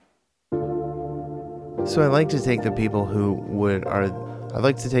So I like to take the people who I'd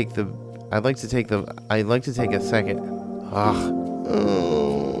like to take a second.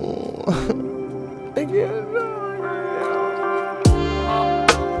 I can't.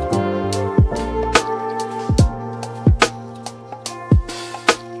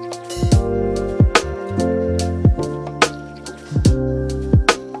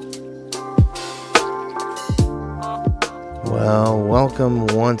 Well, welcome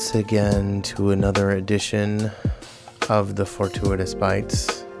once again to another edition of the Fortuitous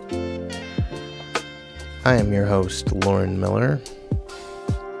Bites. I am your host, Lauren Miller.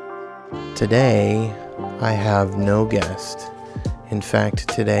 Today, I have no guest. In fact,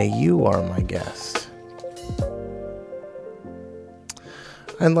 today you are my guest.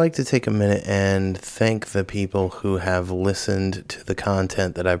 I'd like to take a minute and thank the people who have listened to the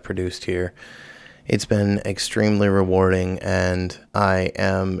content that I've produced here. It's been extremely rewarding, and I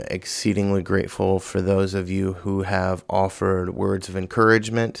am exceedingly grateful for those of you who have offered words of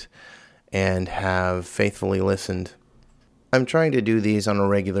encouragement and have faithfully listened. I'm trying to do these on a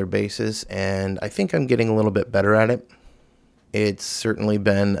regular basis, and I think I'm getting a little bit better at it. It's certainly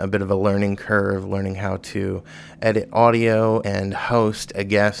been a bit of a learning curve, learning how to edit audio and host a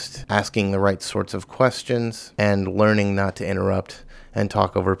guest, asking the right sorts of questions, and learning not to interrupt and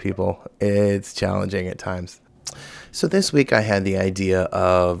talk over people. It's challenging at times. So this week I had the idea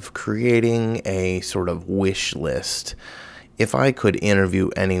of creating a sort of wish list. If I could interview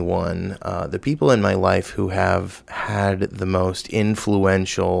anyone, the people in my life who have had the most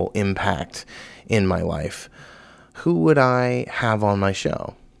influential impact in my life, who would I have on my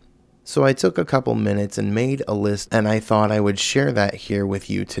show? So I took a couple minutes and made a list, and I thought I would share that here with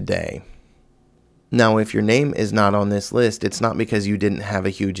you today. Now, if your name is not on this list, it's not because you didn't have a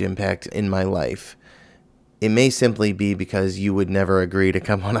huge impact in my life. It may simply be because you would never agree to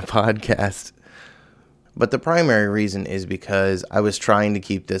come on a podcast. But the primary reason is because I was trying to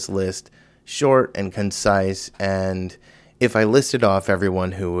keep this list short and concise, and if I listed off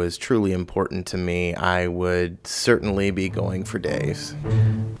everyone who was truly important to me, I would certainly be going for days.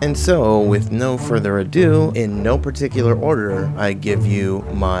 And so, with no further ado, in no particular order, I give you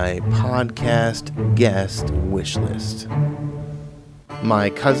my podcast guest wish list.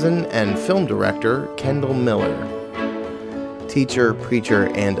 My cousin and film director, Kendall Miller. Teacher, preacher,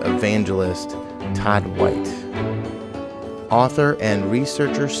 and evangelist, Todd White. Author and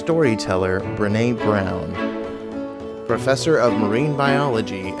researcher storyteller, Brene Brown. Professor of Marine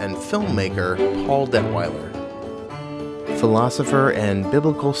Biology and filmmaker Paul Detweiler. Philosopher and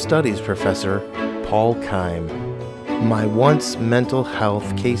Biblical Studies professor Paul Keim. My once mental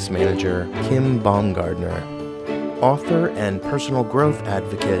health case manager Kim Baumgardner. Author and personal growth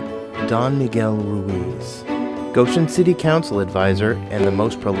advocate Don Miguel Ruiz. Goshen City Council advisor and the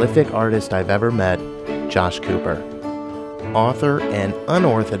most prolific artist I've ever met, Josh Cooper. Author and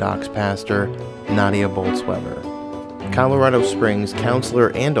unorthodox pastor Nadia Boltzweber. Colorado Springs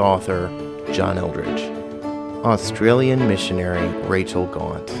counselor and author, John Eldridge. Australian missionary, Rachel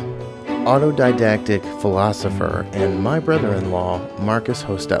Gaunt. Autodidactic philosopher and my brother-in-law, Marcus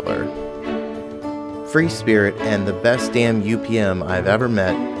Hostetler. Free spirit and the best damn UPM I've ever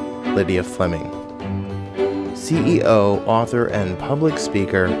met, Lydia Fleming. CEO, author, and public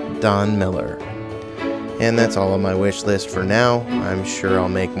speaker, Don Miller. And that's all on my wish list for now. I'm sure I'll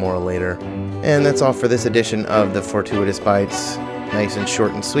make more later. And that's all for this edition of the Fortuitous Bites. Nice and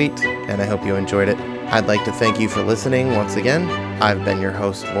short and sweet, and I hope you enjoyed it. I'd like to thank you for listening once again. I've been your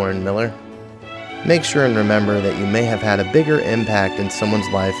host, Lauren Miller. Make sure and remember that you may have had a bigger impact in someone's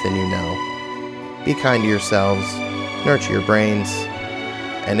life than you know. Be kind to yourselves, nurture your brains,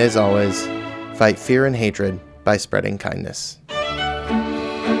 and as always, fight fear and hatred by spreading kindness.